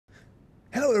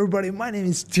Hello everybody, my name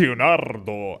is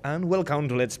Teonardo and welcome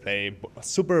to Let's Play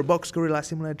Super Box Gorilla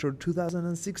Simulator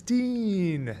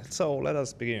 2016. So let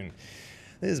us begin.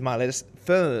 This is my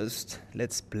first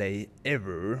Let's Play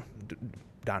ever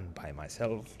done by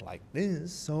myself like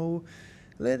this, so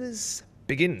let us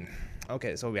begin.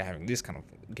 Okay, so we're having this kind of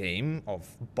game of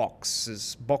box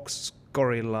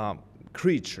gorilla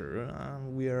creature,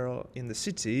 and we are in the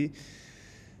city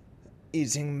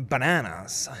eating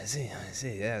bananas. I see,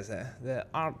 yes. The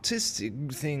artistic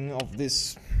thing of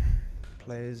this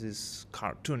place is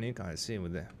cartoonic, I see,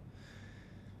 with the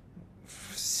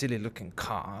silly looking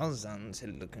cars and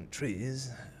silly looking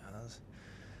trees.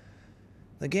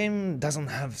 The game doesn't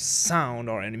have sound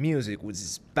or any music, which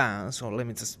is bad, so let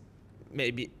me just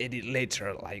maybe edit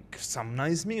later like some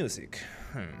nice music.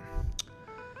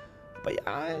 But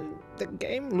yeah, the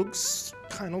game looks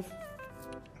kind of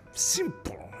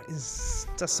simple. It's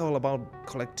just all about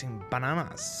collecting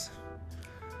bananas.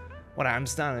 What I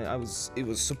understand, it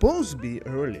was supposed to be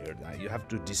earlier that you have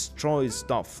to destroy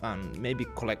stuff and maybe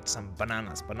collect some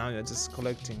bananas, but now you're just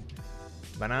collecting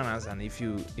bananas, and if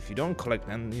you don't collect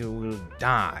them, you will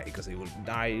die, because you will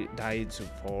die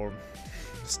for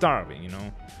starving, you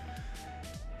know.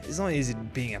 It's not easy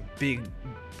being a big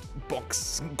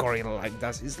box gorilla like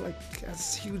that. It's like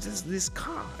as huge as this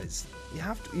car. You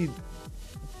have to eat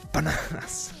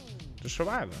bananas to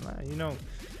survive, right? You know.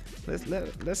 Let's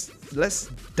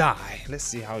die. Let's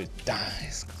see how it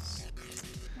dies.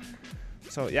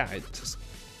 So yeah, it just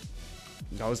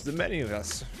goes the menu.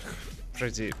 That's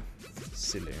pretty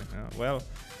silly. Well,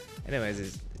 anyways,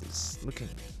 it's looking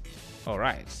all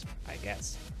right, I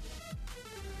guess.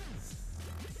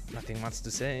 Nothing much to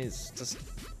say. It's just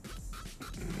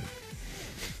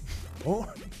boring.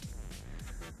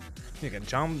 You can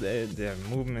jump. The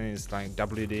movement is like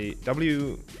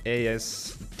WASD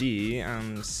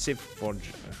and shift for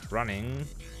running,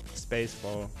 space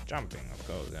for jumping, of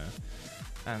course.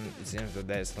 And it seems that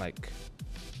there's like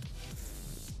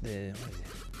the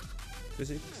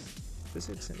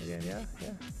physics in the game. Yeah.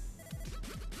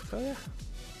 So yeah,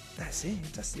 that's it.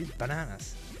 Just eat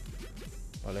bananas.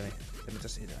 Well, let me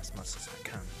just eat as much as I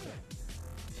can.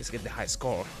 Let's get the high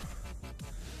score. I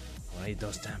want to eat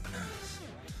those damn bananas.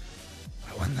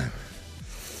 I want them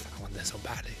so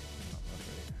badly. No, not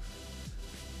really.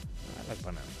 I like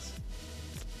bananas.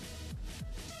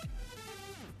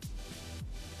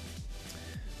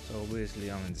 So obviously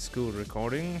I'm in the school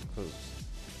recording, because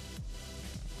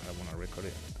I don't want to record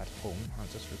it at home.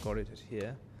 I'll just record it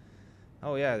here.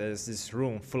 Oh yeah, there's this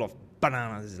room full of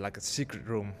bananas. It's like a secret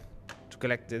room. To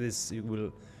collect this, you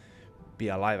will be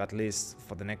alive at least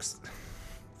for the next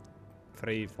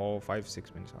 3, 4, 5,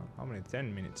 6 minutes. How many?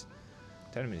 10 minutes.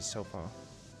 10 minutes so far.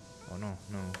 Oh no,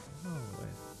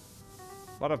 wait.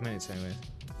 A lot of minutes anyway.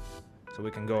 So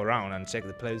we can go around and check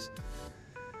the place.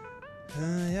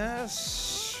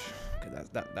 Yes. Okay,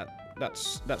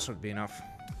 that should be enough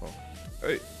for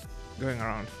going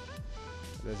around.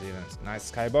 There's even a nice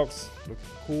skybox,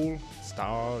 looking cool,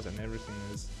 stars and everything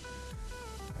is.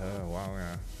 Wow,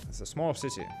 yeah. It's a small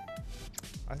city.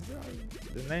 I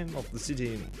think the name of the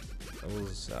city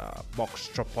was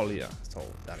Boxtropolia, so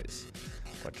that is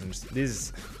quite interesting.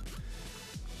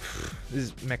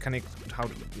 This mechanic, how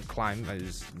to climb,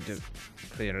 is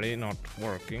clearly not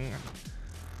working.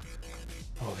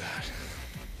 Oh god.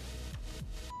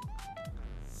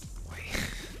 Wait.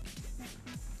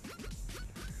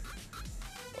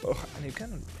 Oh, and you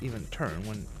cannot even turn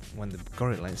when the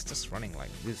gorilla is just running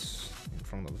like this in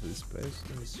front of this place.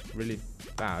 It's really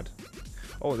bad.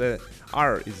 Oh, the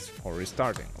R is for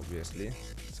restarting, obviously.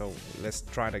 So let's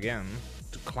try it again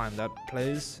to climb that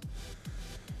place.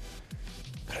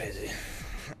 Crazy.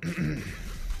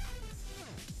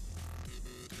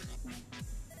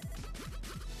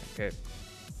 Okay.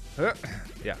 Yeah.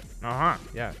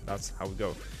 Yeah, that's how we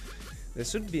go. There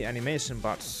should be animation,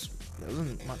 but there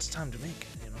isn't much time to make,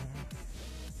 you know.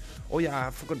 Oh yeah,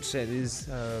 I forgot to say this.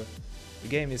 The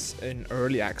game is in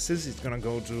early access. It's gonna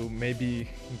go to maybe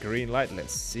green light.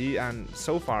 Let's see. And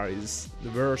so far is the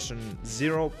version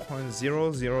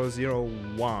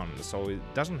 0.0001. So it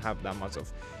doesn't have that much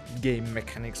of game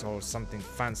mechanics or something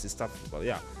fancy stuff. But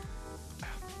yeah,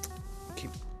 keep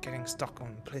getting stuck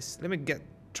on place. Let me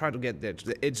try to get there to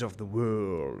the edge of the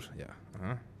world. Yeah.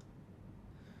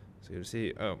 So you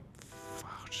see. Oh,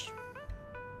 fudge.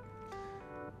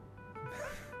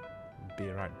 Be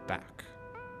right back.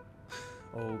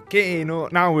 Okay,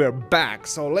 now we're back.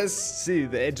 So let's see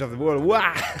the edge of the world.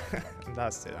 Wow!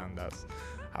 That's it, and that's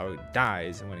how it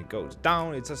dies. And when it goes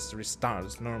down, it just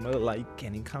restarts normal, like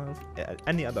any kind of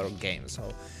any other game.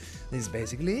 So This is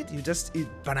basically it. You just eat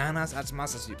bananas as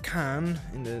much as you can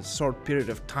in a short period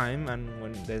of time, and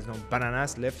when there's no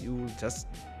bananas left, you will just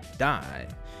die.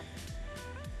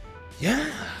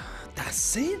 Yeah,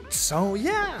 that's it. So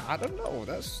yeah, I don't know.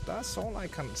 That's all I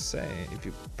can say. If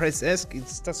you press S,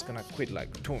 it's just gonna quit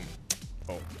like boom.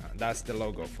 Oh, that's the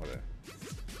logo for the.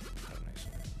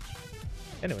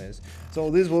 Anyways, so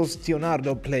this was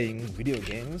Teonardo playing video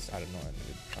games. I don't know, I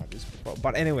never tried this before.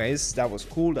 But anyways, that was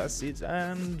cool, that's it.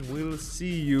 And we'll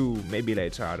see you maybe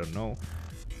later, I don't know.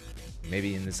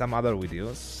 Maybe in some other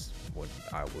videos, what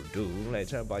I will do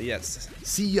later. But yes,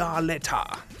 see ya later.